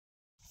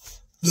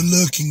The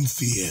Lurking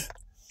Fear,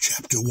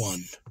 Chapter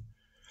 1.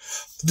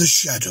 The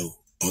Shadow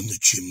on the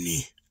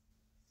Chimney.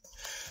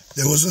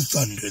 There was a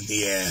thunder in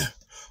the air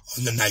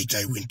on the night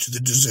I went to the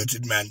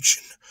deserted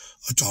mansion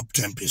atop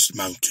Tempest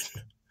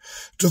Mountain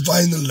to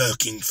find the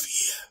lurking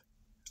fear.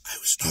 I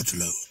was not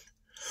alone,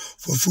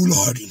 for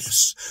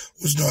foolhardiness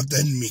was not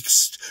then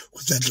mixed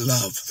with that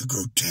love of the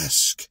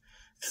grotesque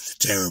and the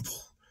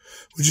terrible,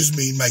 which has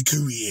made my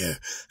career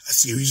a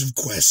series of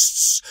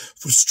quests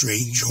for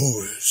strange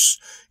horrors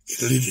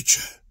in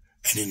literature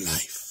and in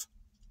life.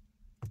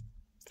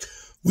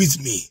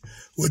 With me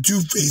were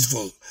two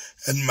faithful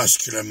and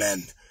muscular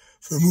men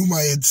from whom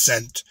I had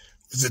sent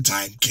when the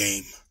time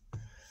came.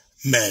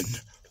 Men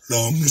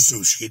long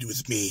associated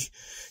with me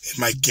in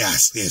my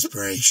ghastly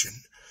aspiration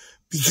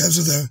because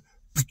of their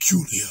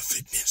peculiar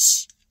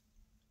fitness.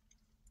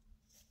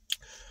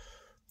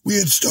 We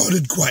had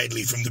started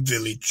quietly from the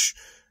village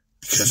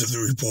because of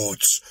the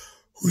reports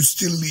who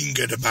still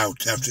lingered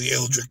about after the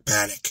Eldritch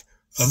panic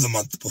of the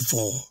month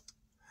before,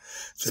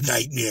 the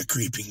night near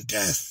creeping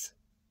death.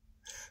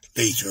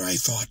 Later I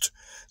thought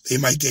they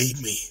might aid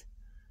me,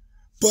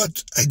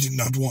 but I did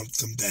not want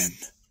them then.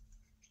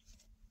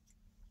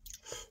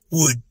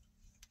 Would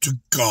to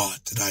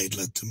God that I had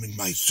let them in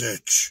my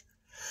search,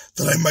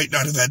 that I might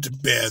not have had to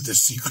bear the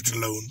secret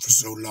alone for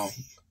so long,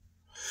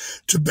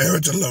 to bear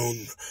it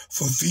alone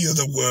for fear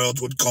the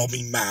world would call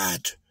me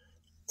mad,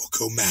 or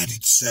go mad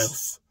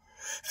itself,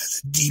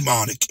 as a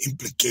demonic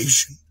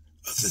implication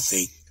of the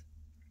thing.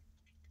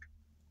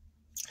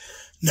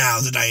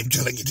 Now that I am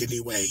telling it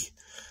anyway,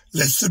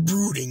 lest the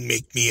brooding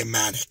make me a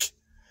manic,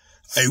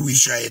 I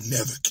wish I had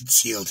never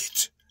concealed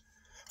it,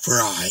 for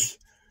I,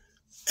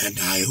 and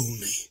I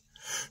only,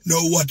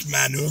 know what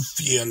manner of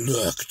fear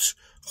lurked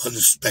on the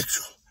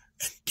spectral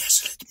and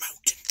desolate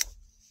mountain.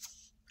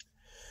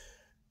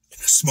 In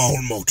a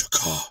small motor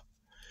car,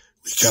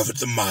 we covered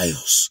the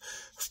miles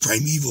of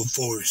primeval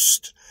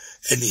forest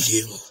and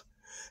hill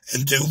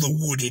until the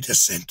wooded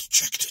ascent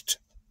checked it.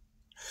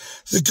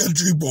 The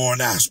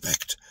country-born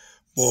aspect,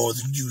 more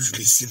than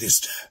usually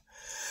sinister,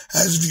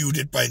 as viewed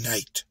it by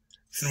night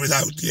and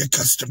without the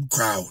accustomed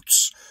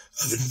crowds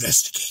of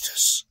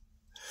investigators,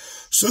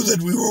 so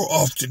that we were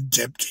often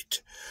tempted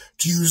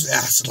to use the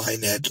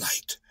acetylene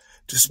headlight,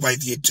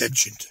 despite the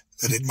attention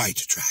that it might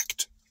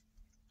attract.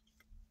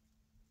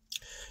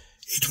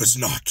 It was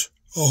not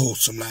a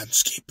wholesome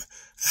landscape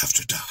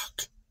after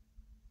dark,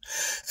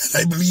 and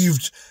I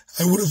believed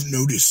I would have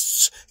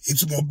noticed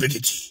its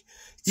morbidity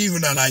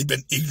even had I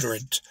been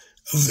ignorant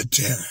of the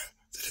terror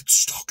that had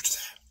stalked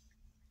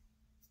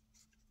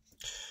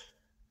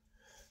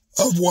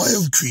there. Of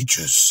wild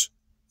creatures,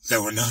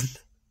 there were none.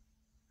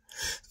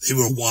 They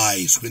were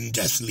wise when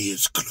death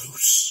leers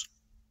close.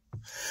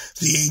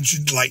 The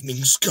ancient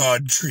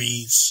lightning-scarred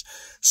trees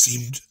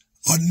seemed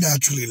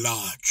unnaturally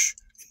large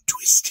and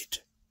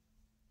twisted,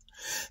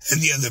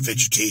 and the other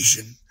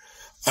vegetation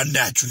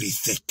unnaturally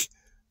thick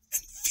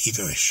and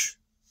feverish,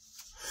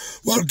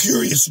 while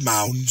curious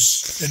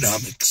mounds and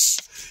hummocks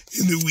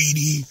in the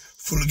weedy,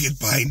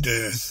 fulgid-pined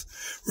earth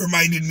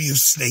reminded me of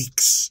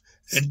snakes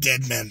and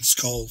dead men's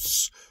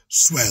skulls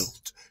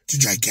swelled to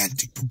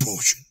gigantic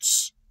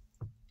proportions.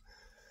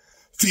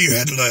 Fear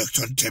had lurked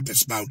on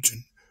Tempest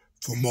Mountain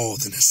for more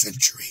than a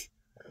century.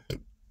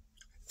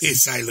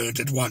 This I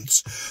learned at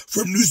once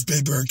from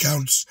newspaper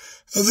accounts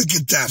of the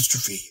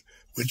catastrophe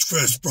which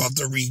first brought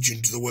the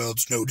region to the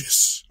world's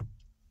notice.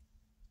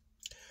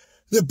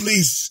 The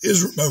place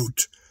is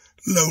remote,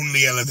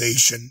 lonely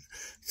elevation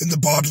in the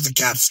part of the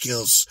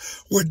Catskills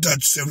where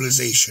Dutch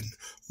civilization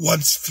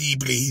once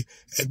feebly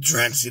and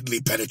transiently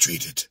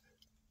penetrated,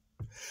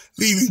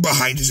 leaving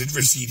behind as it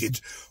receded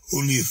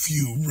only a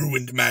few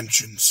ruined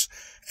mansions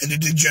and a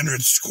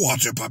degenerate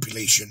squatter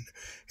population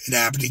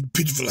inhabiting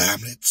pitiful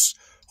hamlets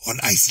on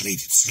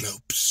isolated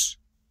slopes.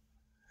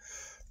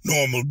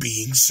 Normal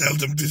beings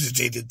seldom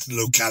visited the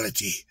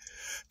locality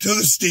till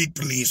the state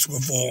police were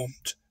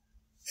formed,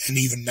 and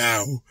even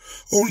now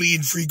only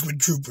infrequent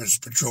troopers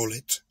patrol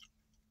it.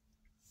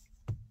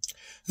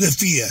 The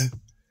fear,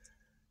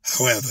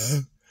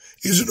 however,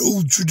 is an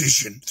old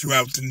tradition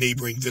throughout the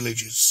neighboring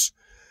villages,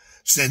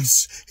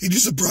 since it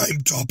is a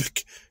prime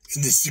topic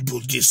in the simple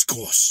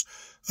discourse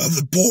of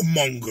the poor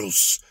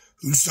mongrels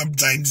who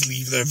sometimes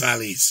leave their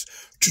valleys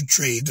to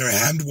trade their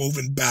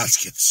hand-woven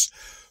baskets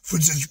for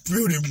such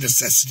primitive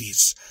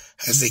necessities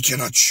as they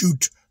cannot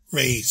shoot,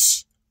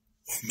 raise,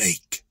 or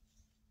make.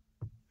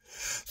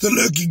 The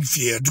lurking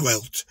fear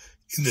dwelt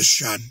in the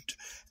shunned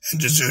and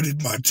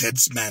deserted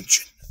Marted's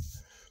mansion,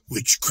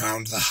 which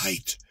crowned the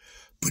height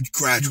but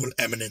gradual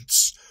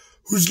eminence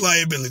whose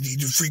liability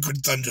to frequent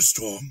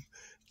thunderstorm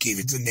gave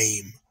it the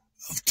name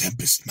of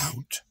Tempest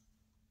Mount.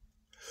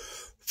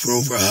 For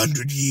over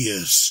 100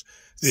 years,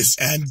 this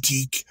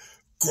antique,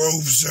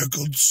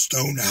 grove-circled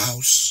stone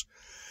house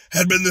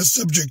had been the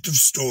subject of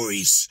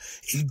stories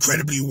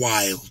incredibly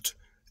wild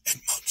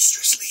and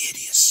monstrously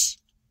hideous.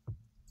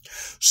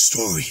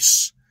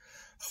 Stories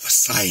of a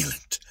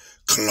silent,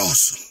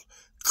 colossal,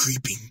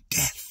 creeping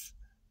death,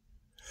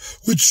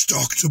 which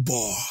stalked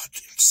abroad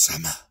in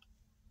summer,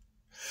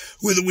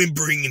 With a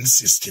whimpering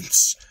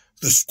insistence,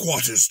 the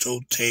squatters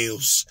told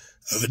tales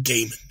of a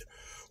daemon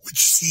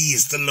which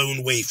seized the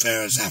lone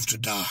wayfarers after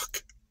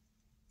dark,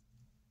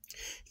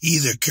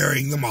 either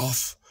carrying them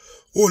off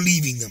or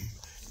leaving them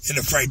in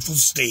a frightful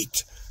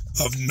state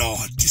of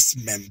gnawed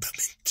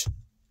dismemberment,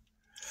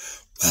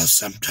 while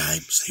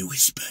sometimes they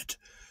whispered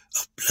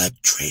of blood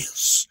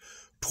trails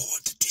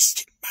toward the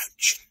distant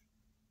mansion.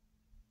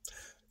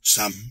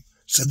 Some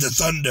said the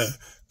thunder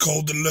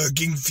called the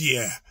lurking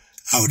fear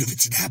out of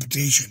its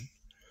inhabitation,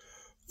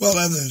 while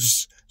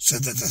others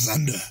said that the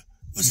thunder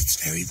was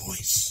its very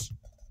voice.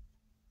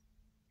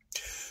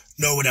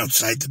 No one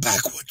outside the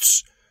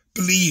backwoods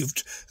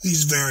believed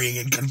these varying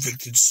and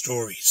conflicted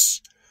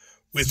stories,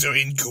 with their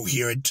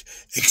incoherent,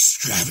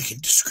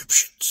 extravagant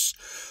descriptions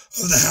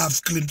of the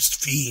half-glimpsed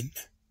fiend.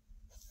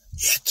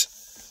 Yet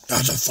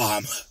not a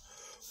farmer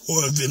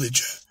or a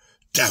villager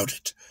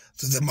doubted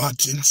that the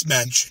Martins'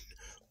 mansion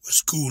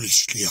was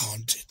ghoulishly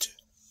haunted.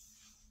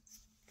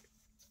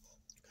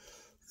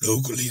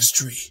 Local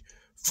history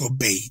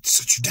forbade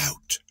such a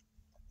doubt.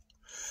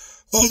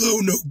 Although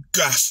no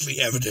ghastly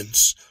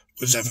evidence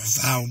was ever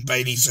found by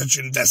any such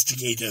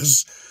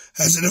investigators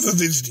as had ever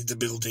visited the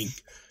building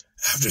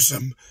after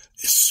some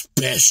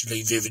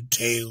especially vivid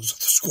tales of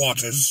the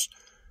squatters,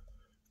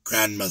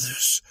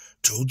 grandmothers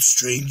told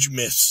strange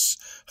myths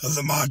of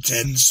the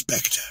Martins'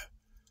 spectre,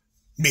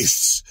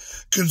 myths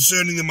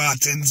concerning the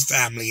Martins'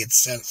 family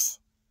itself,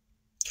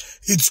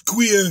 its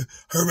queer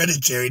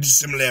hereditary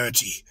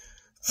dissimilarity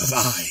of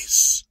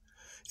eyes,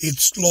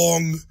 its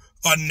long,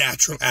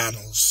 unnatural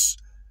annals,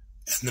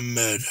 and the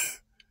murder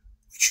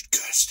which had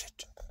cursed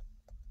it.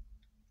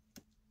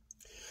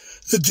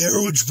 The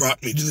terror which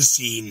brought me to the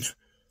scene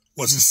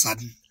was a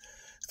sudden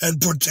and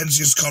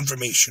portentous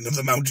confirmation of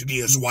the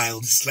mountaineers'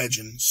 wildest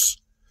legends.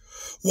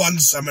 One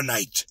summer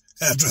night,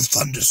 after a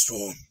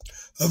thunderstorm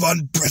of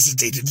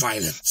unprecedented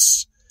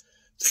violence,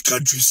 the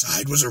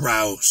countryside was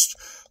aroused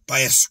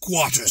by a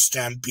squatter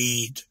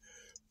stampede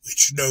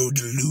which no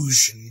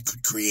delusion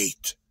could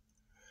create.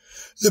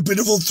 The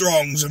pitiful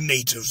throngs of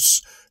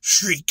natives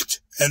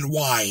shrieked and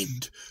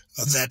whined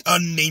of that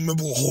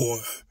unnameable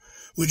horror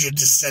which had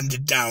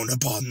descended down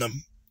upon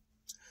them,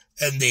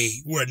 and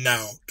they were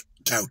now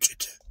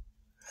doubted.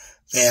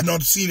 They had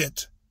not seen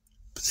it,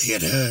 but they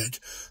had heard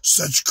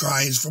such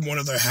cries from one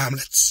of their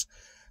hamlets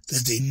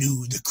that they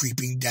knew the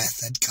creeping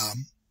death had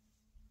come.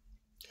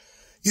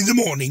 In the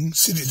morning,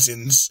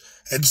 citizens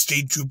and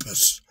state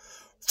troopers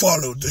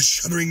followed the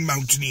shuddering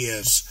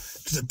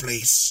mountaineers to the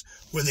place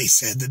where they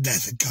said the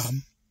death had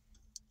come.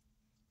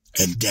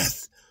 And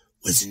death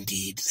was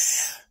indeed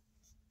there.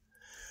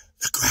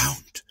 The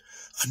ground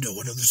under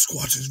one of the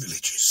squatters'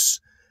 villages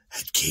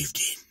had caved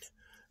in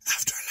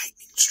after a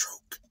lightning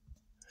stroke,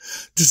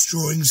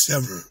 destroying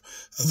several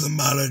of the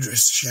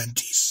malodorous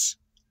shanties.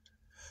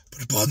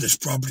 But upon this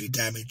property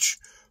damage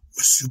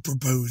was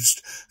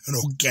superposed an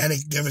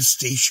organic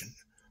devastation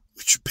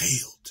which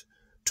paled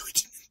to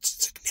its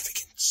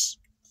insignificance.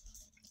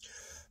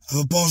 Of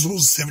a possible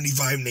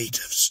 75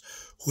 natives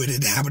who had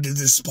inhabited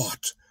this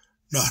spot,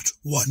 not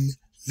one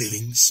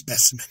living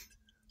specimen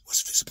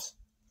was visible.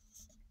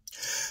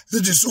 The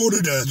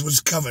disordered earth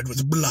was covered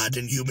with blood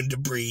and human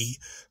debris,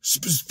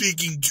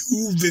 speaking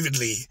too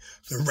vividly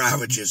the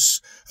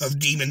ravages of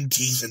demon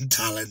teeth and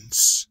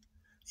talons.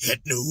 Yet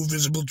no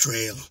visible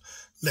trail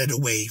led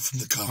away from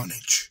the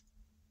carnage.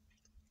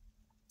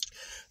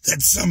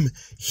 That some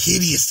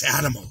hideous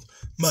animal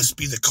must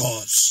be the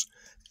cause,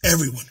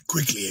 everyone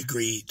quickly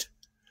agreed.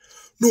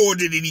 Nor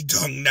did any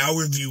tongue now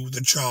review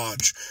the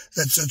charge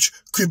that such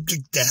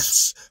cryptic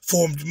deaths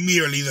formed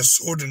merely the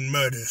sordid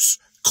murders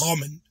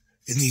common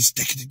in these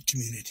decadent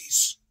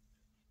communities.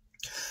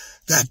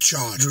 That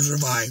charge was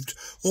revived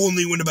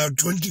only when about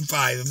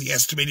 25 of the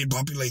estimated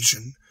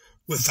population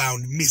were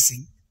found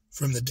missing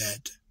from the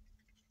dead.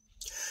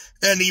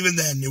 And even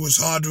then it was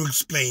hard to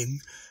explain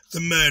the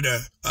murder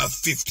of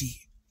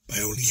 50 by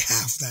only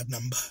half that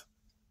number.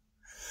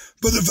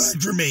 But the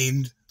fact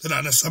remained that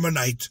on a summer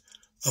night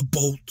a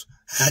bolt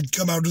had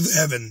come out of the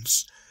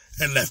heavens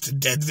and left a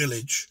dead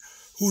village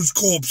whose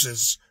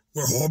corpses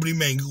were horribly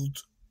mangled,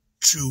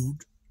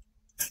 chewed,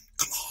 and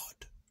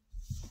clawed.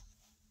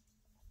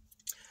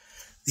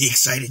 The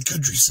excited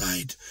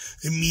countryside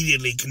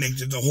immediately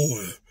connected the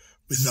horror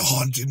with the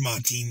haunted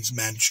Martins'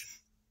 mansion.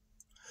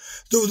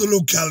 Though the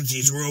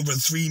localities were over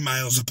 3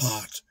 miles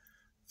apart,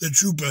 the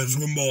troopers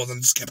were more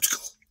than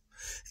skeptical,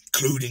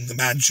 including the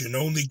mansion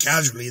only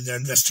casually in their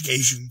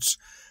investigations,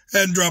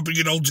 and dropping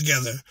it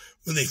altogether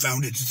when they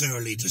found it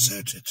thoroughly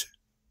deserted.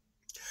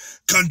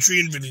 Country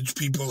and village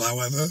people,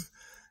 however,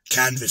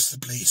 canvassed the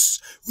place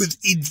with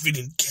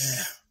infinite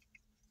care,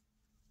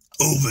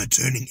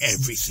 overturning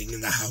everything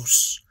in the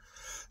house,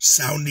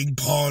 sounding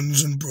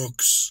ponds and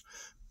brooks,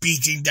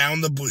 beating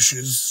down the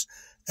bushes,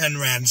 and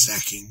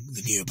ransacking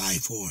the nearby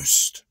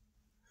forest.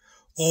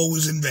 All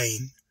was in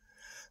vain.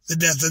 The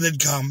death that had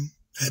come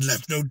had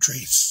left no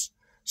trace,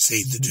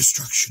 save the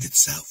destruction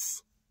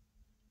itself.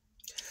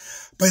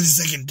 By the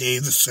second day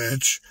of the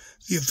search,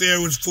 the affair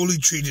was fully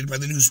treated by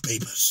the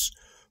newspapers,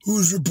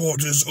 whose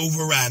reporters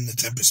overran the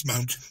Tempest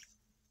Mountain.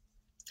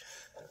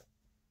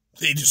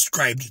 They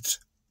described it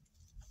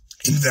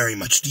in very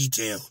much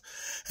detail,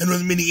 and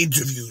with many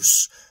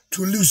interviews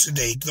to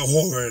elucidate the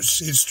horror's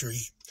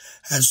history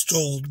as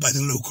told by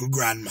the local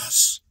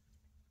grandmas.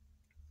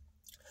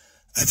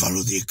 I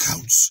followed the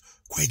accounts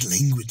quite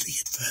languidly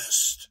at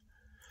first,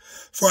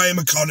 for I am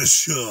a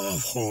connoisseur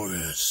of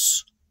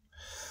horrors.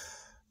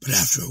 But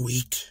after a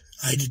week,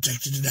 I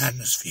detected an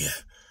atmosphere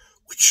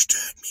which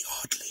stirred me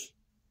oddly,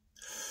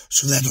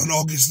 so that on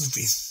August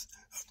the 5th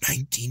of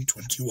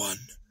 1921,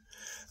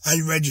 I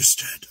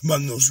registered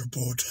among those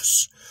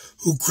reporters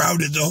who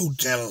crowded the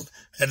hotel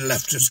at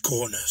Lefters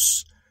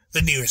Corners,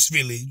 the nearest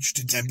village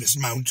to Tempest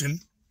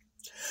Mountain,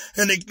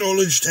 and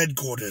acknowledged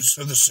headquarters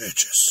of the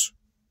searchers.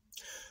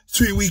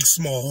 3 weeks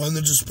more, and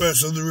the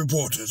dispersal of the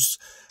reporters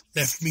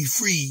left me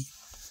free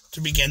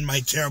to begin my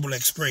terrible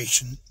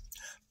exploration,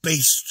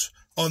 based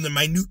on the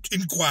minute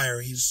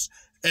inquiries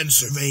and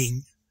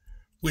surveying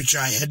which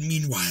I had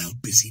meanwhile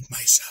busied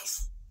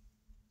myself.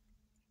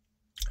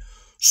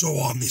 So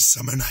on this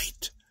summer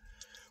night,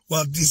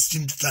 while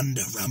distant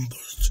thunder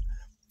rumbled,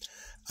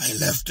 I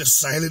left a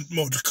silent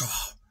motor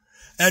car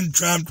and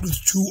tramped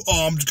with 2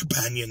 armed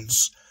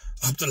companions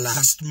up the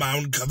last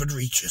mound-covered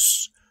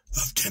reaches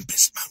of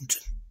Tempest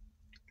Mountain,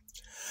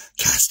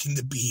 casting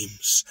the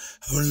beams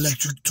of an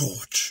electric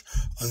torch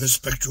on the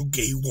spectral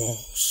gay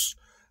walls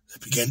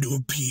that began to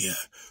appear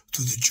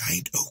through the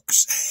giant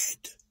oaks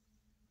ahead.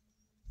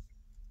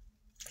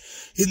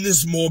 In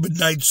this morbid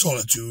night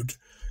solitude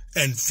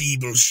and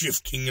feeble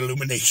shifting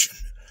illumination,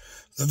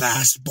 the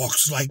vast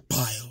box-like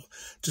pile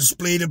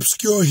displayed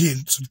obscure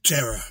hints of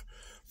terror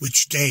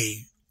which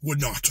day would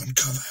not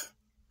uncover.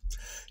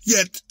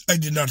 Yet I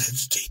did not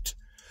hesitate,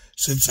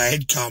 since I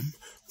had come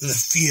with a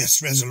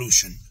fierce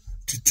resolution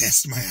to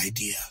test my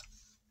idea.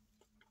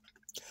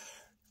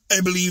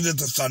 I believe that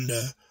the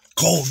thunder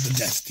called the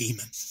death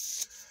demon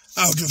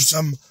out of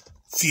some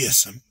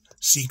fearsome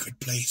secret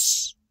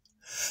place,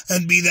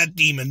 and be that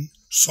demon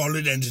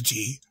solid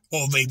entity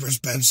or vaporous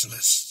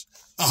pencilist,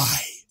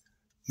 I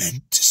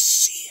meant to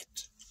see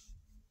it.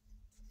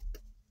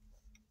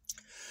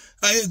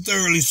 I had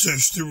thoroughly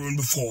searched the ruin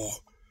before,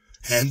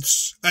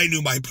 hence I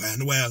knew my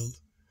plan well,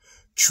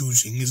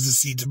 choosing as the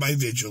seat of my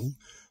vigil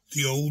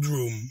the old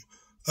room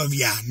of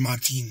Jan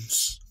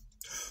Martins,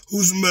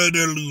 whose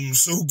murder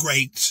looms so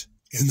great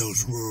in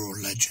those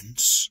rural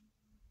legends.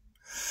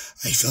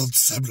 I felt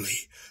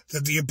suddenly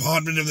that the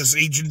apartment of this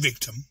ancient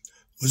victim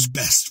was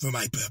best for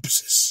my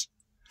purposes.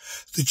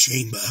 The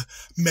chamber,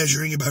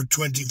 measuring about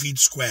 20 feet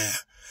square,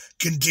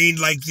 contained,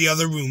 like the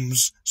other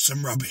rooms,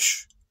 some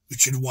rubbish,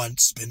 which had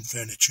once been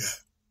furniture.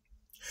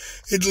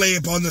 It lay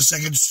upon the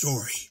 2nd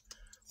story,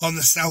 on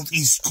the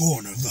southeast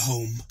corner of the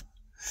home,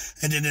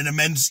 and in an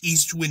immense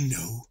east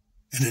window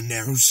and a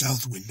narrow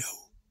south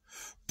window,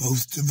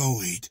 both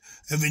devoid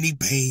of any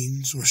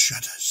panes or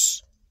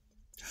shutters.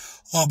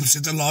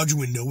 Opposite the large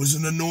window was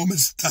an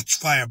enormous Dutch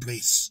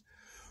fireplace,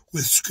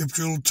 with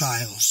scriptural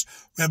tiles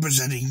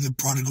representing the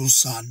prodigal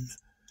son,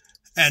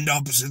 and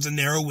opposite the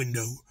narrow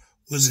window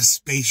was a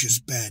spacious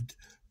bed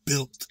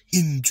built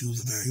into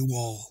the very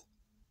wall.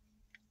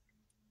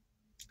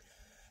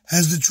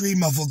 As the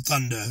tree-muffled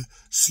thunder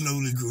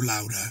slowly grew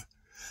louder,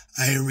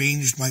 I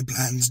arranged my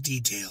plan's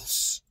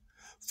details.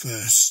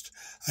 First,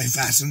 I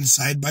fastened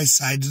side by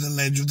side to the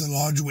ledge of the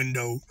large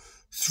window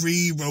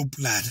 3 rope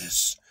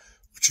ladders,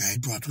 which I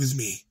had brought with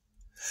me.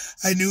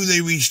 I knew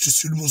they reached a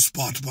suitable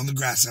spot upon the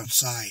grass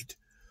outside,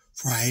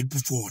 for I had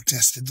before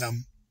tested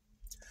them.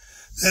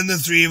 Then the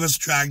 3 of us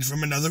dragged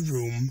from another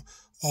room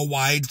a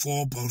wide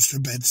 4-poster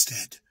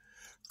bedstead,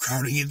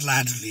 crowding it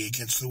laterally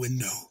against the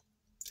window.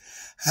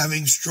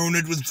 Having strewn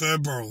it with fir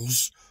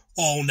burls,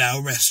 all now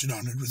rested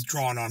on it with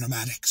drawn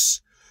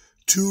automatics,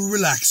 2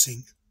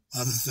 relaxing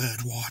while the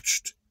 3rd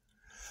watched.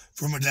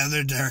 From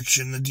whatever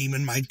direction the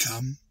demon might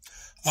come,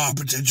 our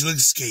potential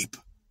escape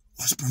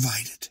was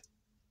provided.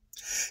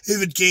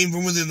 If it came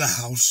from within the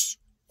house,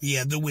 we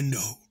had the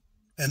window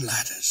and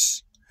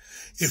ladders.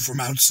 If from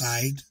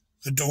outside,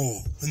 the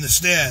door and the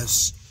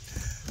stairs.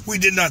 We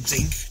did not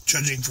think,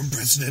 judging from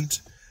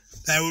precedent,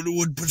 that it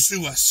would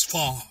pursue us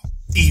far,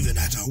 even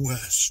at our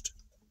worst.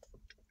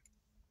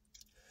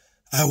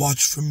 I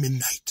watched from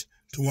midnight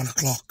to 1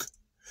 o'clock,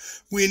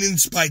 when, in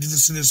spite of the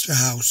sinister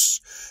house,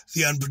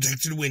 the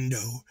unprotected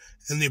window,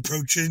 and the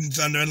approaching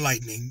thunder and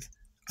lightning,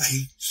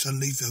 I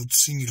suddenly felt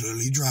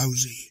singularly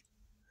drowsy.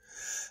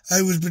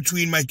 I was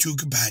between my 2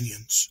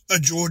 companions, a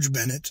George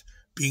Bennet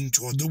being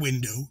toward the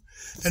window,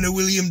 and a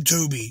William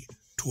Toby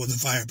toward the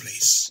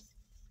fireplace.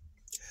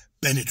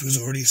 Bennet was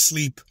already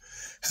asleep,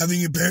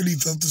 having apparently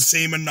felt the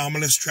same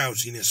anomalous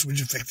drowsiness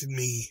which affected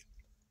me.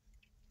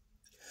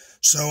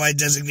 So I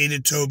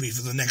designated Toby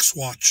for the next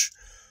watch,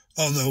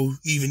 although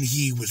even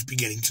he was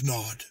beginning to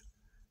nod.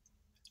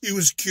 It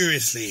was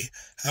curiously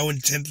how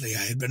intently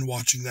I had been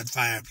watching that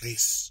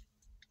fireplace.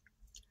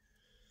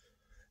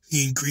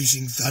 The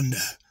increasing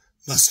thunder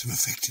must have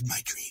affected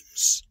my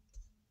dreams.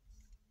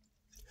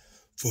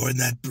 For in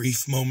that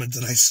brief moment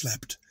that I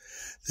slept,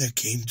 there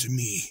came to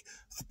me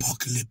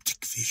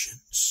apocalyptic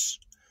visions.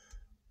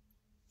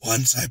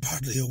 Once I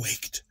partly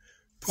awaked,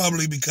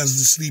 probably because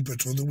the sleeper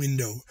toward the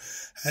window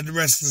had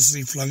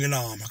restlessly flung an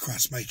arm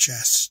across my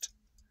chest.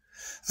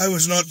 I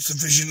was not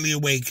sufficiently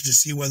awake to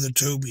see whether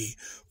Toby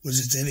was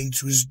attending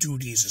to his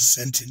duties as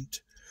sentient,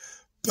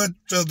 but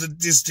felt a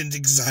distant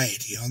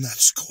anxiety on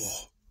that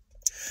score.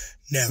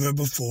 Never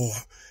before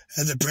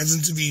had the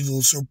presence of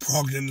evil so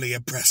poignantly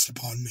oppressed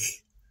upon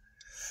me.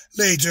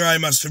 Later I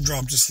must have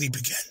dropped asleep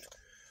again,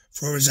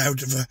 for it was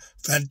out of a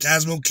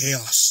phantasmal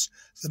chaos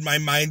that my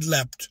mind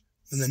leapt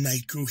when the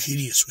night grew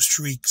hideous with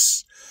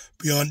shrieks,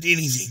 beyond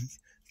anything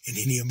in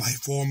any of my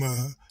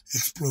former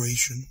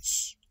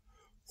explorations,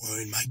 or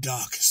in my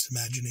darkest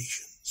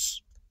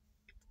imaginations.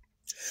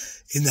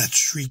 In that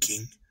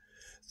shrieking,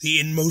 the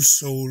inmost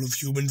soul of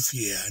human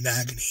fear and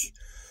agony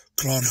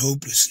clawed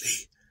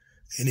hopelessly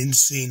and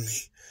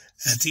insanely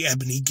at the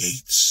ebony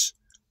gates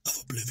of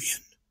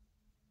oblivion.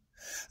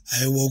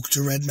 I awoke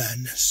to red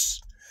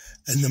madness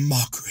and the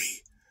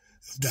mockery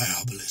of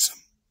diabolism.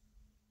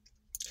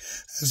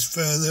 As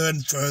further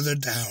and further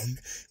down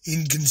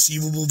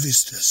inconceivable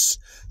vistas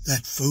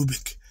that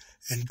phobic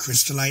and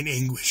crystalline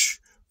anguish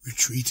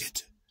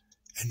retreated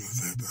and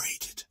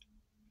reverberated.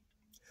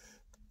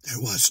 There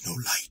was no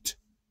light,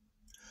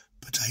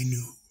 but I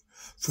knew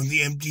from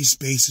the empty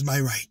space at my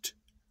right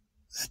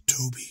that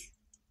Toby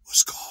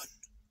was gone.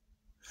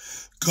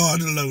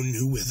 God alone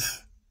knew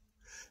whither,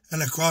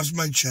 and across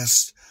my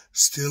chest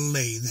still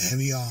lay the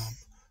heavy arm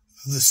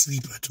of the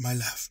sleeper to my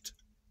left.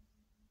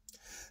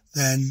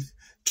 Then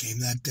came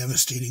that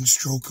devastating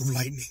stroke of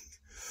lightning,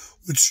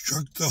 which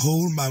struck the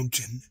whole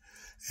mountain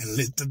and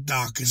lit the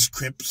darkest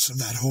crypts of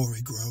that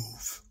hoary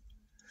grove,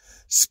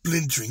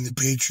 splintering the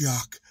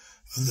patriarch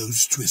of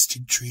those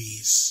twisted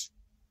trees.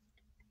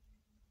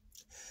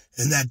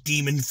 In that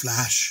demon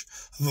flash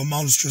of a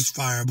monstrous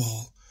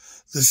fireball,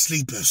 the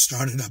sleeper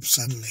started up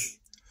suddenly,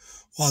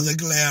 while the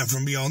glare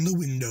from beyond the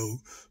window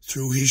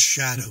threw his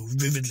shadow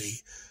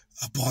vividly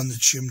upon the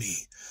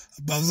chimney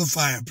above the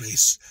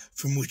fireplace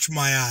from which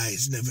my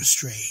eyes never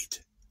strayed.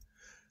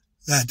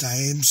 That I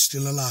am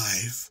still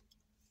alive,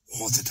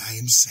 or that I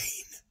am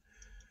sane,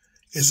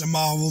 is a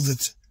marvel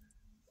that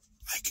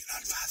I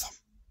cannot fathom.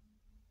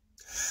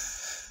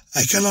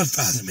 I cannot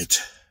fathom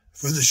it,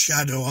 for the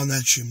shadow on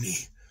that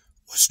chimney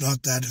was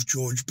not that of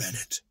George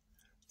Bennet,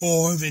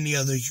 or of any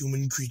other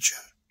human creature,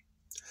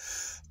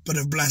 but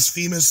of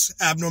blasphemous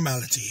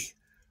abnormality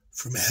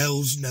from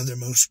hell's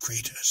nethermost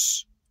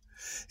craters.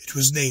 It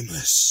was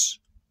nameless.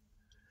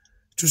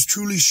 It was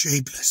truly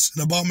shapeless,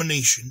 an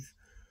abomination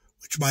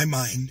which my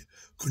mind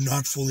could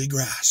not fully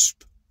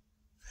grasp,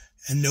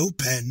 and no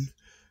pen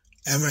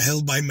ever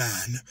held by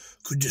man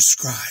could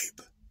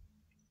describe.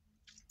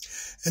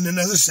 In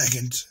another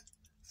second,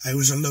 I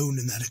was alone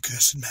in that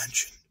accursed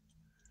mansion,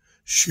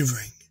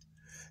 shivering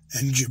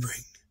and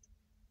gibbering.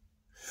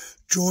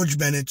 George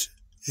Bennet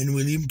and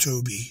William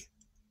Toby,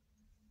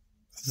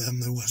 of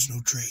them there was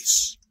no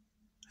trace,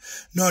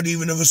 not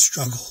even of a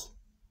struggle,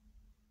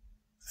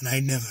 and I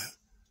never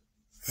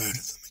heard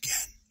of them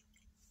again.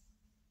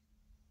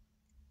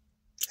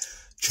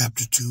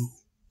 Chapter 2.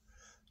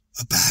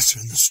 A Passer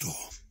in the Storm.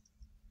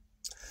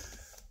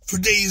 For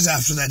days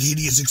after that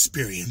hideous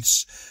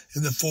experience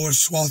in the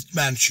forest-swathed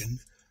mansion,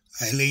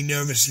 I lay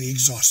nervously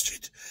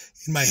exhausted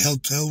in my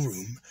hotel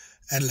room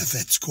at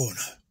Lafayette's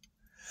Corner.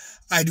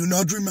 I do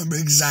not remember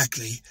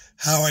exactly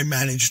how I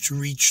managed to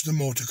reach the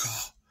motor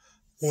car,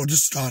 or to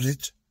start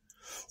it,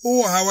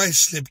 or how I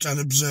slipped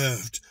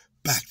unobserved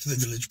back to the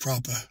village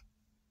proper,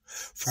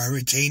 for I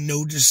retain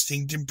no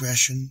distinct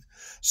impression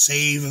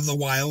save of the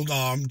wild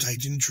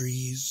arm-tightened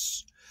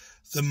trees,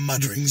 the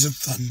mutterings of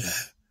thunder,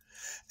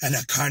 and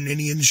a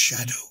carnelian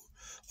shadow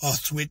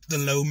athwart the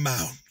low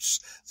mounds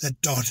that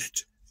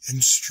dotted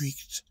and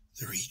streaked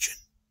the region.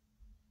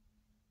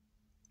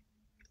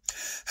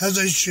 As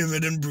I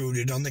shivered and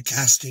brooded on the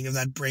casting of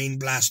that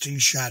brain-blasting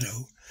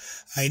shadow,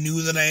 I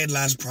knew that I had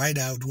last pried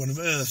out one of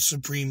Earth's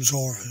supreme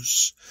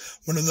horrors,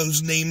 one of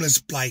those nameless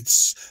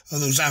blights of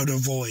those outer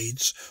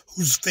voids,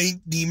 whose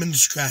faint demon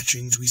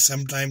scratchings we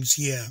sometimes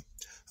hear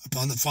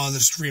upon the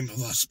farthest rim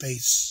of our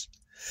space,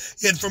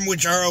 yet from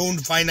which our own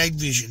finite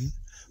vision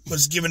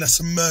was given us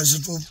a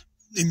merciful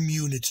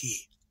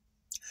immunity.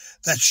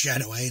 That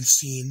shadow I had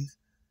seen,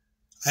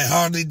 I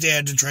hardly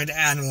dared to try to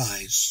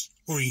analyze,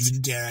 or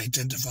even dare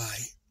identify.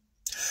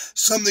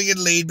 Something had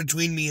laid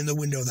between me and the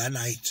window that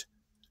night,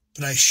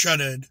 but I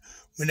shuddered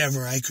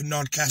whenever I could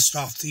not cast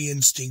off the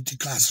instinct to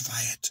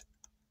classify it.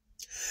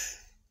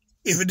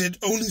 If it had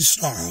only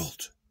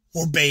snarled,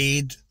 or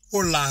bayed,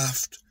 or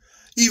laughed,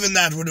 even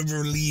that would have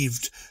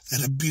relieved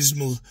that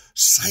abysmal,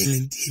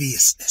 silent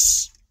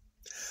hideousness.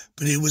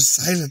 But it was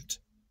silent.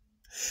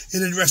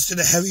 It had rested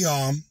a heavy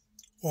arm,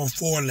 or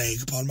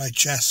foreleg upon my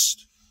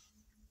chest.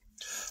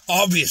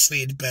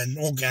 Obviously it had been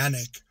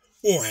organic,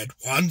 or had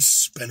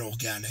once been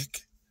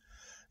organic.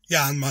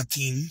 Jan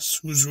Martins,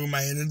 whose room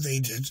I had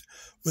invaded,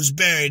 was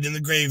buried in the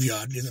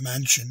graveyard near the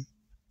mansion.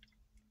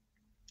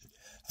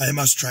 I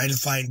must try to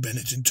find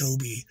Bennet and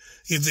Toby,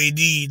 if they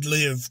indeed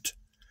lived.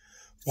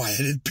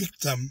 Wyatt had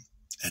picked them,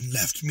 and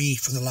left me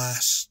for the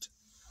last.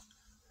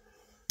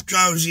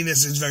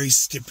 Drowsiness is very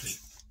stippling,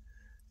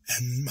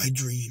 and my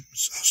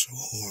dreams are so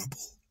horrible.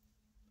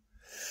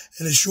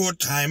 In a short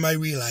time I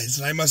realized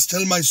that I must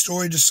tell my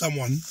story to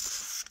someone,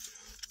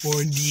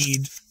 or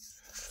indeed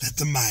let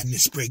the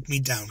madness break me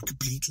down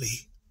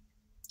completely.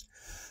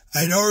 I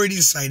had already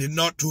decided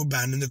not to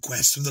abandon the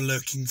quest of the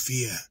lurking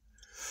fear,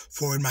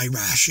 for in my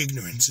rash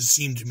ignorance it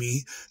seemed to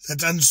me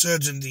that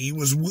uncertainty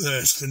was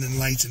worse than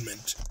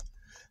enlightenment,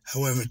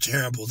 however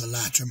terrible the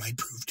latter might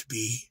prove to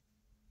be.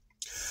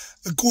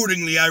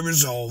 Accordingly, I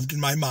resolved in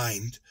my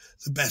mind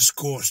the best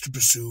course to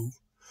pursue,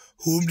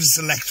 whom to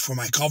select for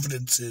my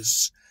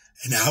confidences,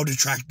 and how to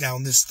track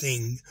down this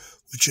thing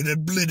which had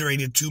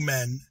obliterated 2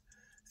 men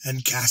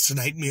and cast a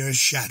nightmarish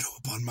shadow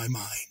upon my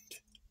mind.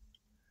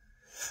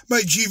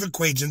 My chief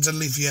acquaintance at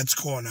Lafayette's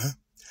Corner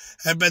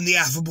had been the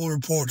affable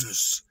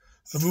reporters,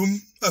 of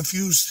whom a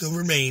few still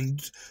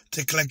remained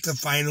to collect the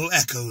final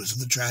echoes of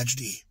the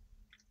tragedy.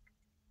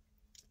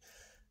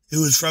 It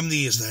was from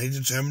these that I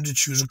determined to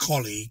choose a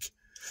colleague,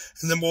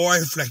 and the more I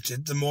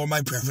reflected, the more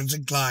my preference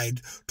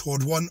inclined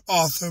toward one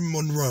Arthur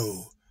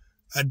Monroe,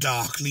 a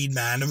dark, lean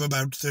man of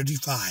about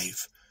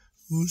 35,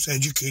 whose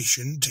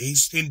education,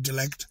 taste,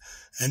 intellect,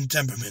 and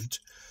temperament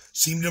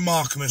seemed to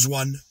mark him as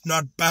one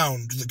not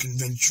bound to the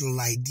conventional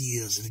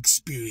ideas and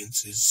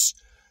experiences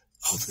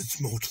of its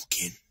mortal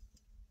kin.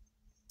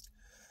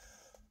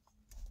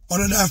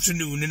 On an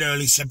afternoon in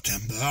early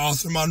September,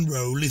 Arthur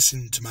Monroe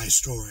listened to my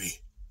story.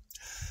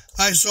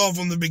 I saw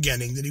from the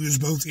beginning that he was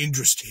both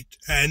interested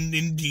and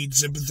indeed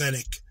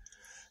sympathetic,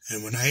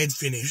 and when I had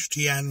finished,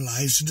 he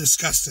analyzed and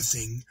discussed the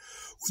thing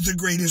with the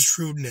greatest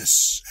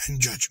shrewdness and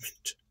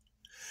judgment.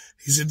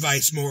 His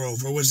advice,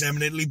 moreover, was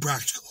eminently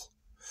practical,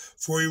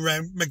 for he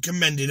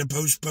recommended a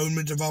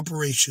postponement of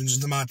operations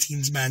at the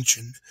Martins'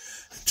 mansion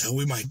until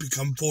we might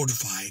become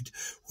fortified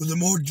with a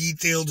more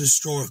detailed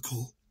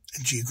historical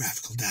and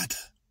geographical data.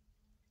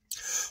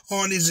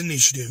 On his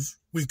initiative,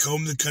 we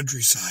combed the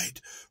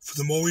countryside for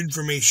the more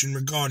information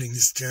regarding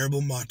this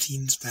terrible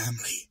Martins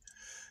family,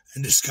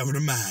 and discovered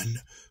a man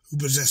who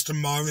possessed a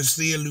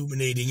marvelously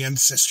illuminating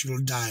ancestral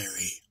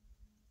diary.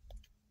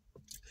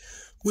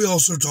 We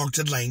also talked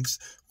at length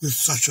with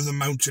such of the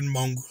mountain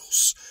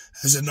mongrels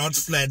as had not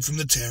fled from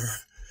the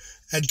terror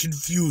and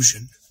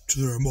confusion to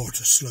the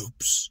remoter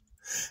slopes,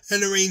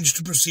 and arranged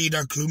to proceed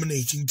our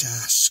culminating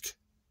task.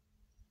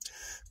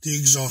 The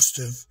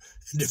exhaustive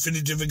and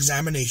definitive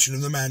examination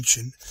of the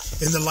mansion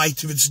in the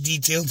light of its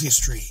detailed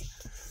history,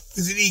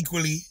 with an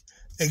equally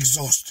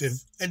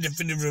exhaustive and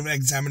definitive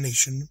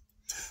examination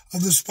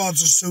of the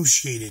spots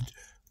associated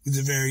with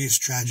the various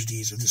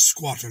tragedies of the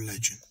squatter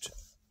legend.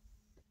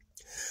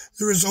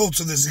 The results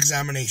of this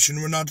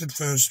examination were not at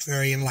first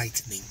very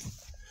enlightening,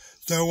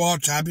 though our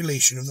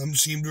tabulation of them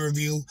seemed to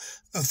reveal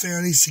a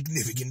fairly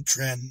significant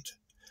trend,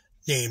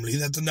 namely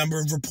that the number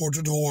of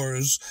reported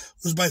horrors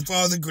was by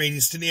far the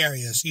greatest in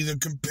areas either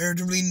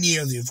comparatively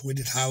near the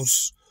avoided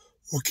house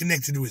or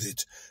connected with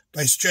it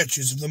by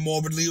stretches of the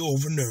morbidly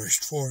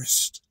overnourished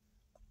forest.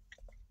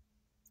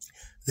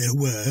 There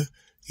were,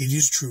 it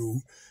is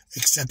true,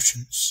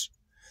 exceptions.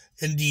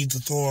 Indeed,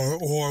 the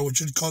horror which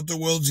had caught the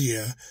world's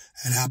ear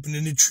had happened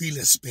in a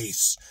treeless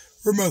space,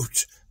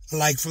 remote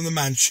alike from the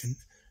mansion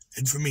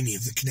and from any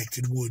of the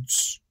connected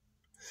woods.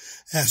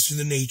 As to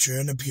the nature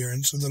and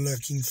appearance of the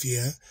lurking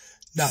fear,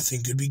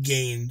 nothing could be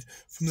gained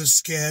from the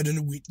scared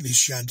and witless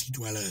shanty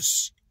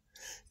dwellers.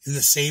 In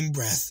the same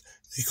breath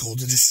they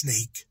called it a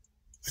snake,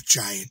 a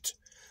giant,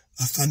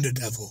 a thunder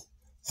devil,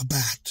 a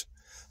bat,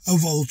 a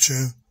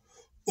vulture,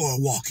 or a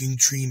walking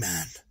tree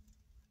man.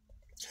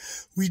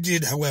 We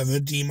did, however,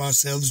 deem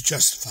ourselves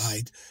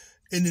justified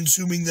in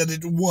assuming that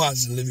it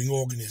was a living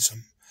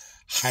organism,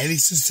 highly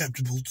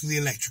susceptible to the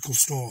electrical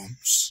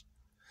storms.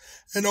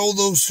 And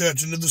although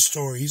certain of the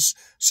stories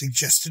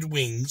suggested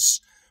wings,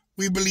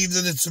 we believe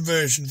that its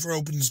aversion for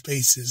open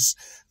spaces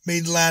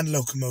made land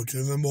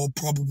locomotive a more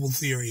probable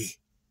theory.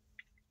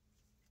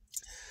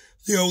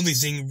 The only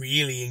thing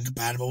really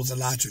incompatible with the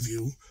latter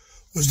view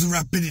was the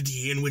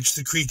rapidity in which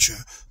the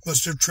creature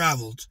must have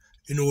travelled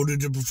in order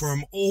to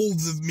perform all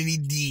the many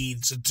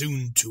deeds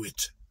attuned to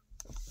it.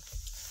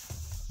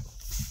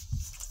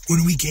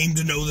 When we came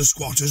to know the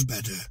squatters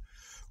better,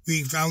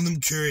 we found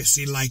them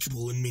curiously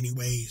likable in many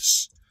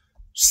ways.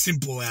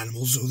 Simple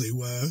animals though they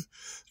were,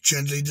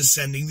 gently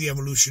descending the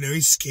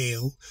evolutionary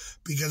scale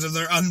because of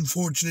their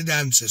unfortunate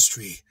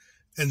ancestry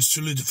and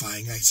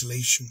solidifying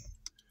isolation.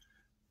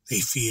 They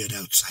feared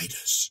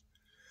outsiders,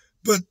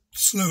 but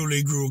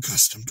slowly grew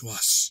accustomed to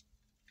us,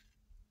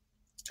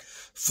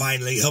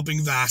 finally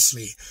helping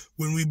vastly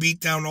when we beat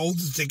down all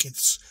the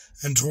thickets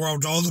and tore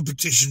out all the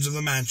partitions of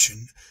the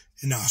mansion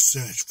in our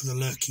search for the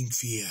lurking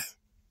fear.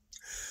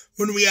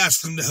 When we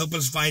asked them to help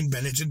us find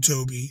Bennett and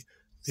Toby,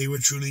 they were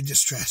truly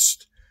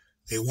distressed.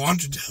 They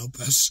wanted to help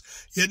us,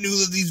 yet knew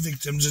that these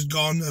victims had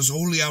gone as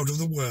wholly out of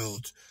the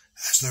world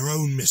as their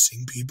own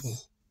missing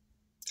people.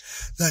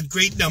 That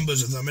great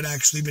numbers of them had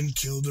actually been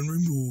killed and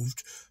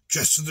removed,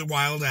 just as the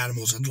wild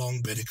animals had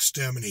long been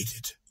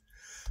exterminated.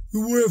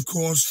 We were, of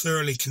course,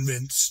 thoroughly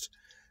convinced,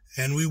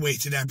 and we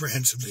waited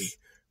apprehensively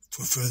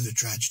for further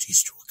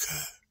tragedies to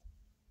occur.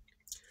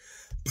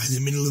 By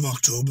the middle of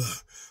October,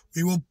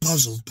 we were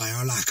puzzled by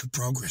our lack of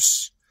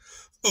progress.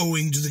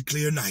 Owing to the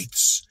clear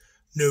nights,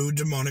 no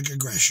demonic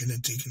aggression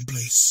had taken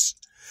place,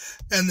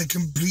 and the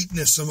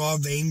completeness of our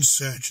vain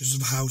searches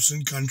of house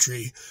and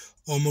country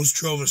almost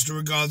drove us to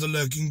regard the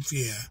lurking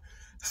fear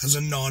as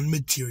a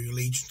non-material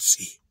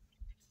agency.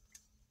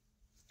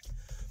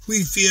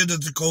 We feared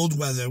that the cold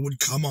weather would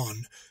come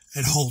on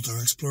and halt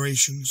our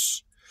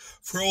explorations,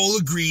 for all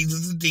agreed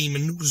that the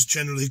demon was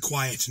generally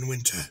quiet in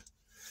winter.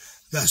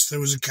 Thus there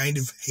was a kind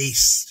of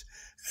haste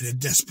and a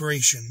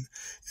desperation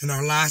in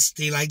our last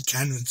daylight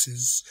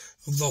canvases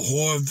of the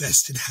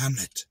horror-vested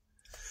hamlet,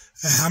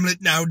 a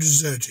hamlet now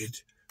deserted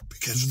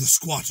because of the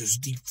squatters'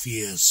 deep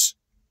fears.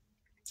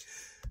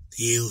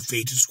 The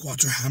ill-fated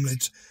squatter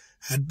hamlet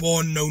had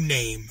borne no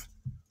name,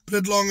 but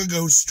had long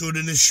ago stood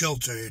in a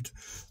sheltered,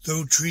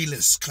 though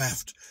treeless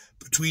cleft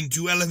between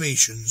two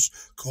elevations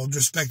called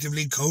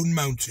respectively Cone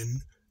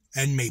Mountain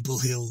and Maple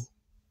Hill.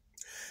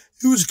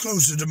 It was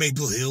closer to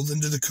Maple Hill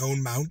than to the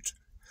Cone Mount,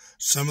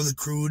 some of the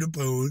crude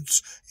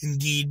abodes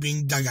indeed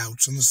being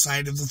dugouts on the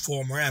side of the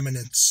former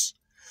eminence.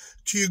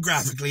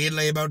 Geographically, it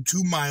lay about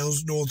 2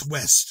 miles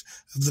northwest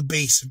of the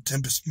base of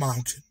Tempest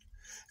Mountain,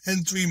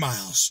 and 3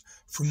 miles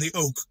from the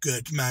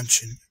oak-girt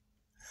mansion.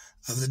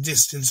 Of the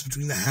distance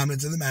between the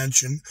hamlet and the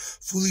mansion,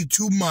 fully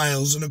 2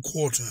 miles and a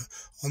quarter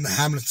on the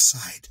hamlet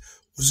side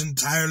was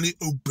entirely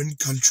open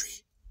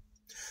country,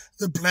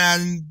 the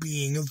plan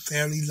being of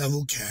fairly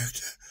level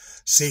character,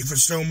 save for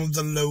some of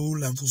the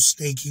low-level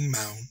snaking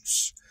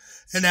mounds,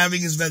 and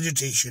having as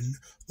vegetation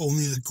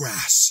only the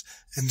grass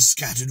and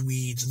scattered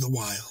weeds of the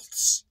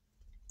wilds.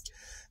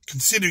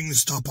 Considering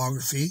this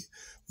topography,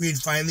 we had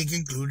finally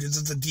concluded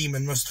that the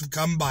demon must have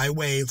come by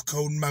way of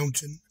Cone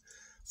Mountain,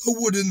 a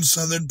wooded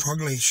southern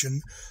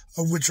prolongation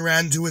of which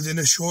ran to within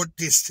a short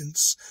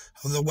distance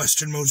of the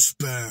westernmost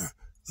spur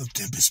of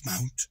Tempest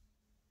Mount.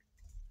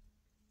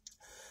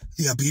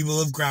 The upheaval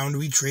of ground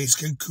we traced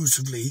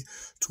conclusively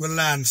to a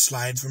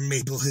landslide from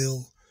Maple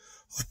Hill,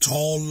 a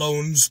tall,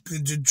 lone,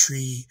 splintered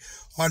tree,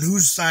 on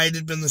whose side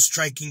had been the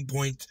striking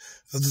point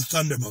of the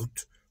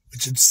thunderbolt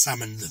which had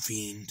summoned the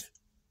fiend.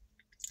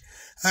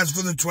 As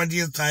for the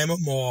 20th time or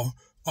more,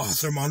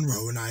 Arthur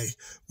Monroe and I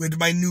went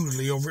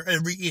minutely over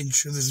every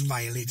inch of this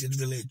violated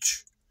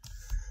village.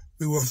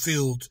 We were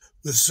filled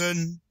with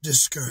certain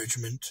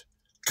discouragement,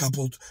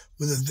 coupled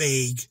with a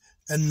vague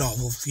and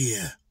novel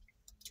fear.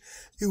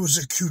 It was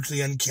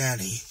acutely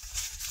uncanny,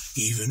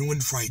 even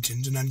when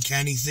frightened and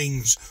uncanny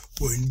things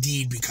were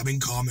indeed becoming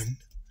common,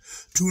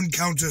 to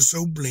encounter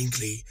so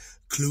blankly,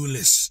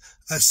 clueless,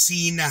 a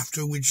scene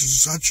after which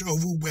such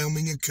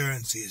overwhelming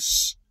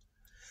occurrences.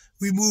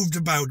 We moved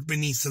about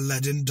beneath the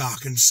leaden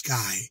darkened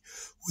sky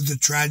with the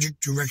tragic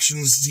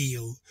directionless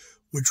zeal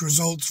which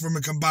results from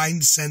a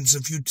combined sense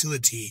of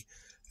futility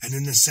and a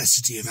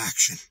necessity of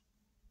action.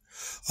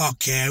 Our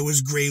care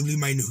was gravely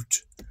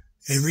minute.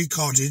 Every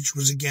cottage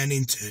was again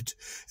entered,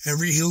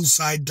 every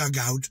hillside dug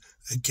out,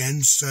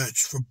 again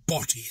searched for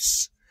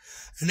bodies,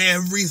 and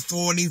every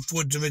thorny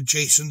foot of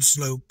adjacent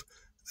slope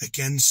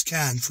again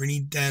scanned for any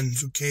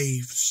dens or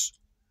caves.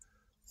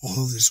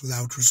 All this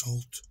without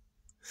result.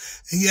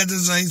 And yet,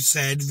 as I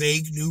said,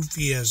 vague new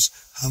fears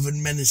hovered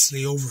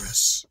menacingly over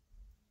us.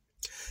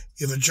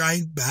 If a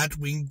giant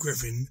bat-winged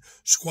griffin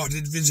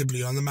squatted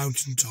visibly on the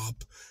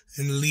mountain-top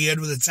and leered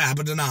with its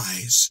abaddon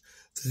eyes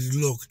that it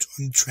looked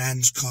on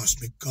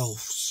transcosmic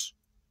gulfs.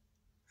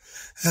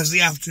 As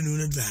the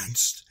afternoon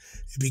advanced,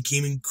 it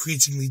became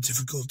increasingly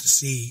difficult to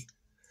see.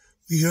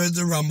 We heard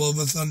the rumble of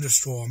a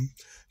thunderstorm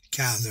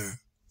gather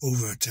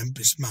over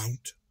Tempest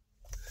Mount.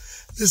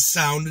 This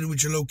sound in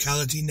which a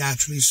locality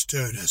naturally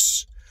stirred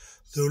us,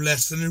 though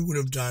less than it would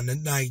have done at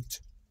night.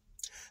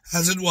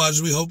 As it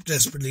was, we hoped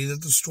desperately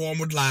that the storm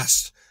would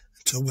last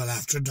until well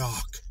after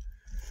dark,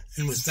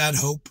 and with that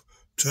hope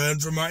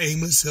turned from our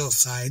aimless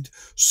hillside,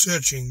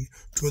 searching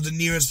toward the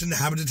nearest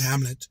inhabited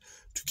hamlet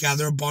to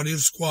gather a body of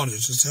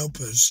squatters as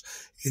helpers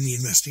in the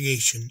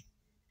investigation.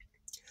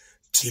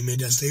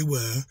 Timid as they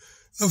were,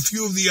 a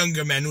few of the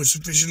younger men were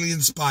sufficiently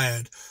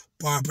inspired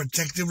by our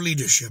protective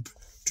leadership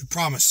to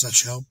promise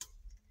such help.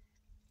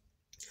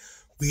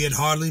 We had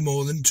hardly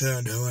more than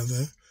turned,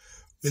 however,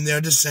 when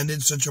there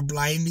descended such a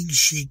blinding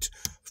sheet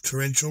of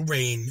torrential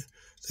rain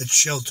that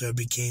shelter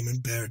became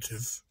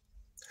imperative.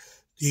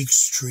 The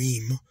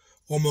extreme,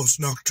 almost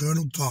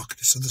nocturnal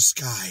darkness of the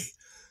sky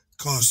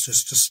caused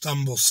us to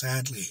stumble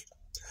sadly,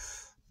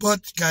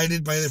 but,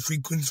 guided by the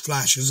frequent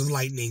flashes of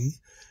lightning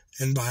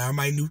and by our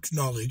minute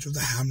knowledge of the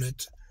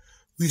hamlet,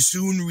 we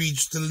soon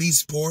reached the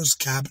least porous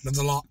cabin of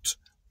the lot,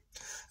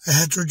 a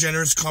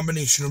heterogeneous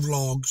combination of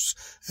logs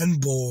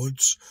and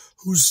boards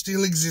whose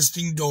still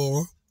existing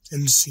door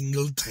and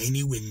single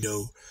tiny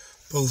window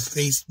both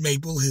faced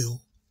Maple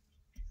Hill.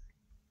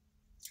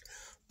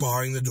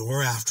 Barring the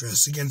door after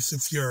us against the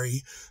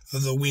fury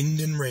of the wind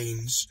and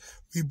rains,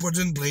 we put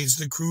in place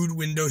the crude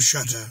window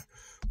shutter,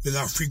 with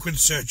our frequent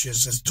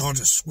searches as taught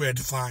us where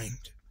to find.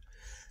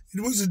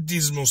 It was a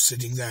dismal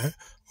sitting there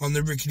on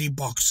the rickety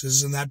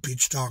boxes in that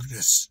pitch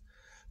darkness,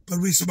 but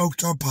we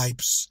smoked our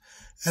pipes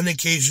and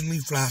occasionally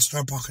flashed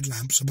our pocket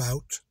lamps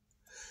about.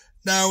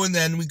 Now and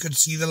then we could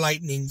see the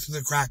lightning through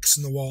the cracks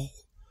in the wall.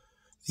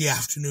 The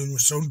afternoon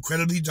was so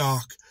incredibly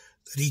dark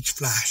that each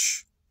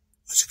flash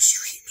was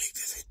extremely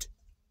vivid.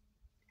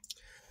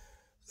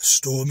 The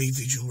stormy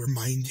vigil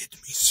reminded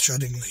me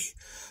shudderingly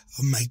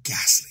of my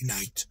ghastly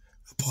night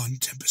upon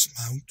Tempest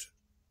Mount.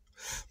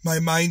 My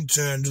mind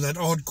turned to that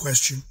odd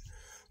question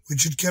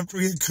which had kept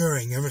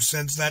reoccurring ever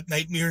since that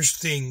nightmarish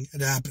thing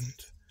had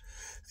happened.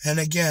 And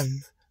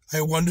again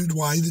I wondered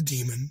why the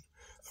demon,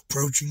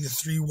 approaching the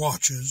three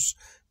watchers,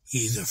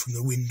 either from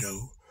the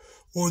window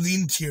or the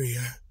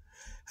interior,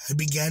 had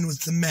began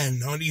with the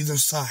men on either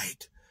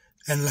side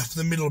and left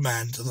the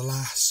middleman to the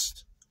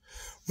last,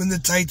 when the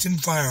Titan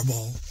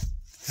fireball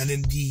had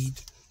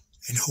indeed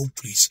and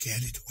hopefully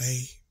scared it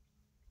away.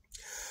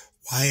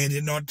 Why had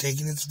it not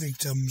taken its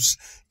victims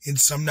in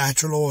some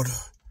natural order,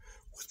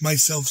 with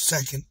myself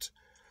second,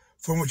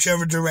 from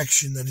whichever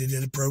direction that it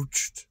had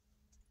approached?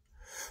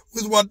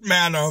 With what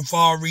manner of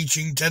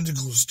far-reaching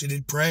tentacles did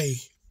it prey?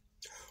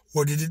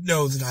 Or did it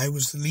know that I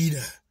was the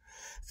leader,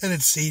 and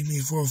had saved me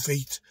for a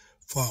fate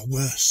far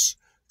worse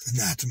than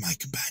that of my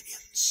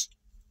companions?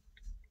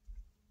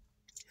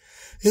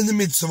 In the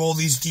midst of all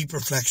these deep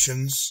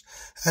reflections,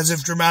 as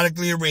if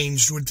dramatically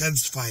arranged to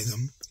intensify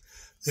them,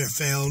 there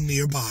fell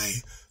nearby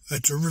a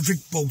terrific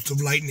bolt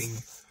of lightning,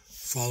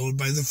 followed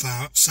by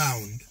the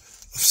sound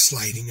of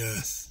sliding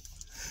earth.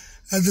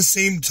 At the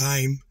same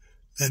time,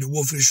 that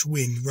wolfish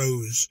wind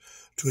rose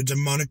to a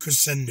demonic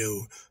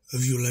crescendo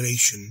of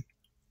ululation.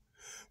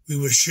 We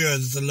were sure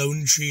that the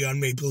lone tree on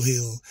Maple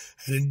Hill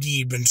had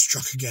indeed been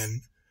struck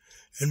again,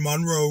 and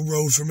Monroe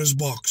rose from his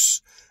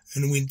box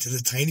and went to the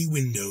tiny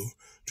window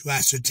to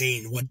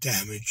ascertain what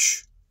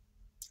damage.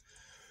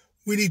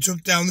 When he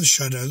took down the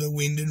shutter, the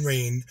wind and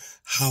rain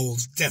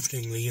howled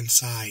deafeningly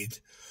inside,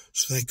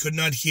 so that I could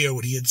not hear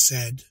what he had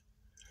said.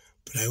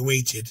 But I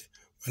waited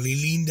while he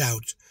leaned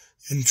out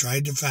and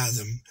tried to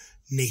fathom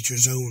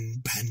nature's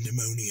own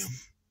pandemonium.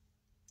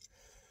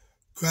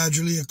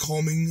 Gradually a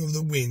calming of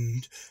the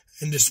wind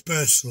and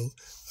dispersal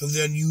of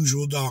the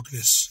unusual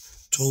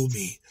darkness told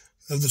me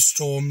of the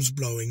storms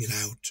blowing it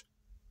out.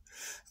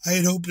 I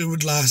had hoped it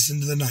would last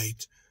into the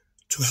night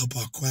to help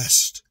our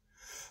quest,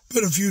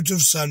 but a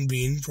furtive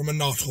sunbeam from a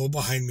knothole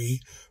behind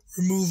me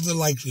removed the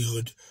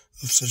likelihood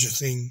of such a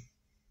thing.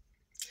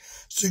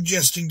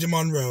 Suggesting to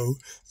Monroe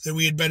that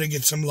we had better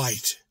get some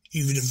light,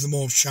 even if the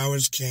more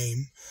showers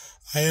came,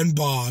 I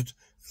unbarred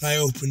and I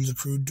opened the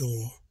crude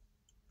door.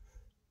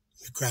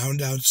 The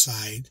ground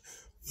outside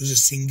was a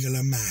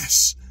singular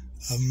mass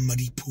of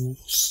muddy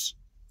pools,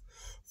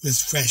 with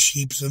fresh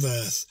heaps of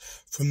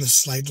earth from the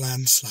slight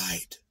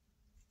landslide.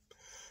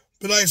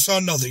 But I saw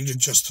nothing to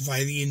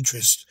justify the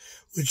interest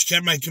which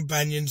kept my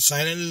companion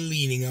silently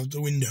leaning out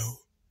the window.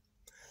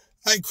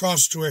 I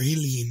crossed to where he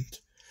leaned,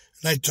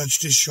 and I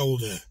touched his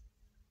shoulder,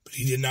 but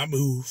he did not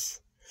move.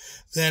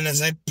 Then,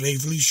 as I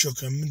playfully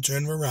shook him and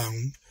turned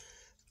around,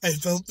 I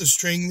felt the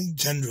strangling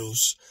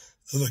tendrils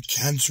of a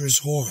cancerous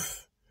horror,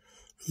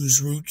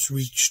 whose roots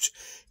reached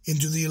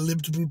into the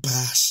illimitable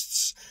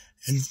pasts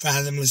and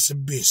fathomless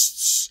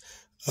abysses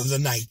of the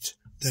night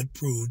that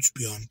broods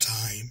beyond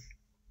time.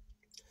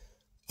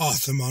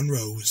 Arthur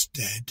Monroe was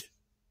dead,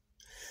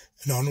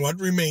 and on what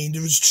remained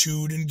of his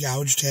chewed and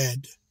gouged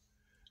head,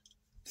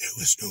 there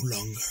was no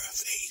longer a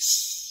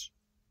face.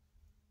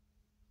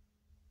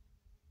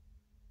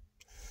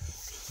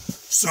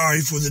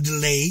 Sorry for the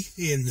delay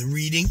in the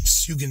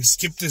readings. You can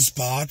skip this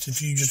part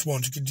if you just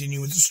want to continue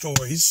with the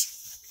stories.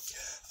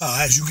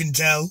 As you can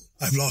tell,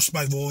 I've lost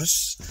my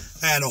voice.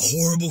 I had a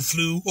horrible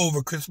flu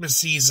over Christmas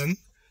season,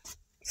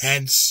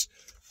 hence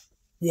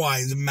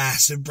why the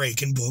massive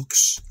break in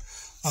books.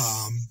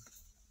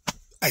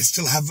 I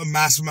still have a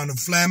massive amount of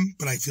phlegm,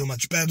 but I feel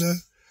much better.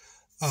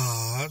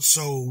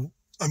 So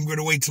I'm going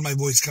to wait till my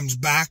voice comes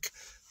back.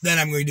 Then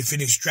I'm going to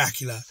finish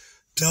Dracula.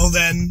 Till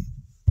then,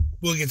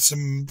 we'll get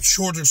some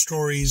shorter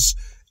stories,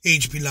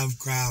 H.P.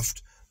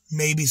 Lovecraft,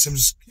 maybe some...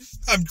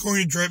 I'm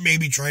going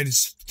to try to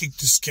stick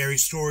to scary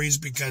stories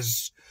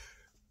because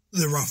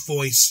the rough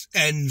voice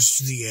ends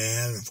to the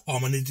air of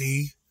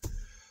ominity.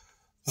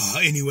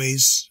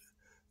 Anyways,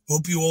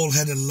 hope you all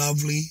had a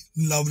lovely,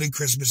 lovely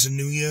Christmas and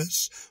New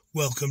Year's.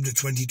 Welcome to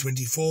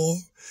 2024.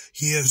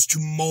 Here's to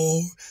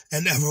more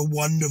and ever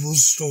wonderful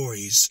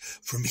stories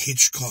from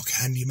Hitchcock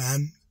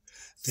Handyman.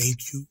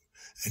 Thank you,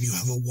 and you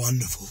have a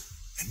wonderful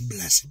and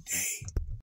blessed day.